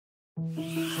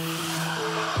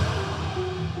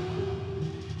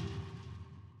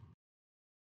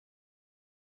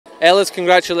Elis,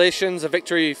 congratulations, a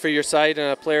victory for your side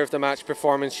and a player of the match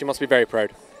performance. You must be very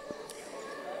proud.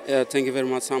 Yeah, thank you very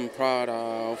much. I'm proud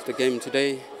of the game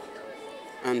today.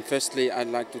 And firstly, I'd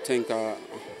like to thank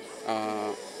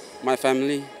my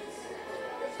family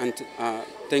and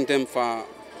thank them for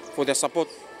their support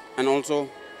and also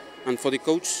for the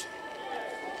coach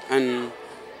and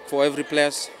for every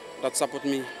players that support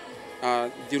me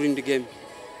during the game.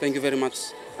 Thank you very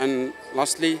much. And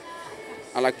lastly,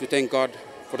 I'd like to thank God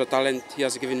for the talent He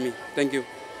has given me. Thank you.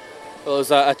 Well, it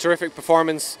was a terrific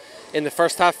performance in the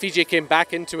first half. Fiji came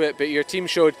back into it, but your team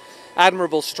showed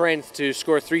admirable strength to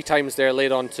score 3 times there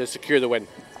late on to secure the win.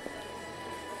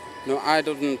 No, I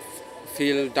don't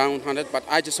feel downhearted, but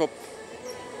I just hope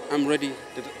I'm ready,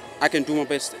 that I can do my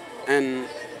best and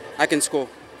I can score.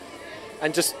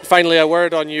 And just finally, a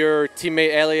word on your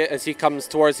teammate Elliot as he comes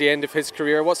towards the end of his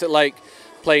career. What's it like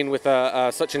playing with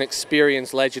such an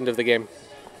experienced legend of the game?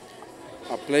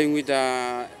 Playing with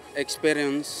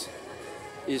experience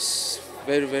is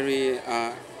very, very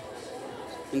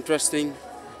interesting,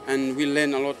 and we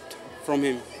learn a lot from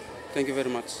him. Thank you very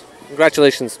much.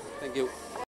 Congratulations. Thank you.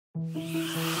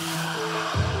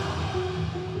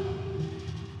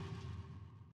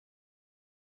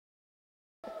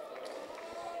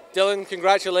 Dylan,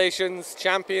 congratulations,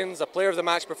 champions, a player of the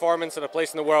match performance and a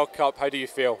place in the World Cup. How do you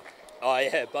feel? Oh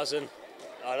yeah, buzzing.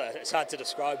 It's hard to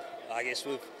describe. I guess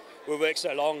we've worked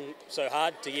so long, so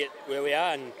hard to get where we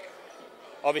are, and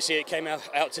obviously it came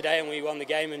out today and we won the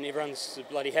game and everyone's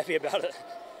bloody happy about it.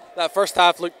 That first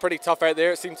half looked pretty tough out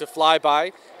there. It seemed to fly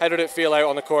by. How did it feel out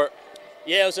on the court?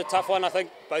 Yeah, it was a tough one. I think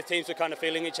both teams were kind of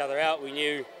feeling each other out.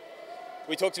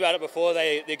 We talked about it before,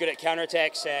 they're good at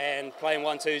counterattacks and playing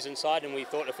 1-2s inside, and we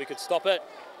thought if we could stop it,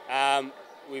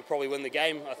 we'd probably win the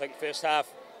game. I think first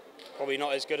half, probably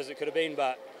not as good as it could have been,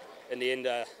 but in the end,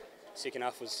 second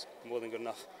half was more than good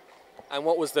enough. And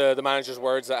what was the manager's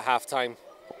words at half-time?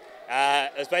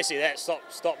 It was basically that,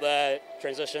 stop the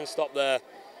transition, stop the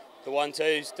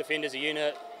 1-2s, defend as a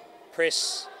unit,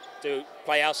 press,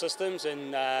 play our systems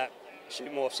and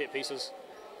shoot more set pieces.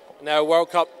 Now, World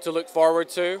Cup to look forward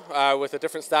to with a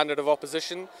different standard of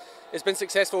opposition. It's been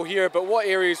successful here, but what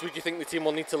areas would you think the team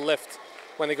will need to lift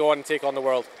when they go on and take on the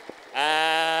world?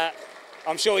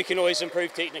 I'm sure we can always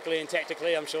improve technically and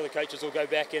tactically. I'm sure the coaches will go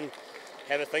back and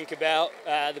have a think about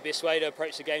the best way to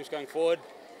approach the games going forward.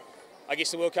 I guess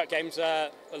the World Cup games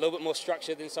are a little bit more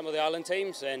structured than some of the island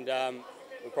teams, and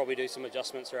we'll probably do some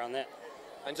adjustments around that.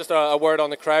 And just a word on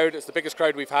the crowd. It's the biggest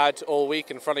crowd we've had all week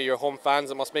in front of your home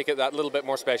fans. It must make it that little bit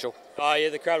more special. Oh yeah,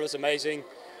 the crowd was amazing.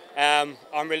 I'm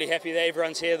really happy that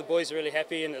everyone's here. The boys are really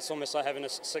happy, and it's almost like having a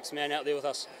 6th man out there with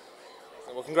us.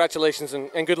 Well, congratulations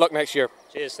and good luck next year.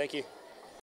 Cheers, thank you.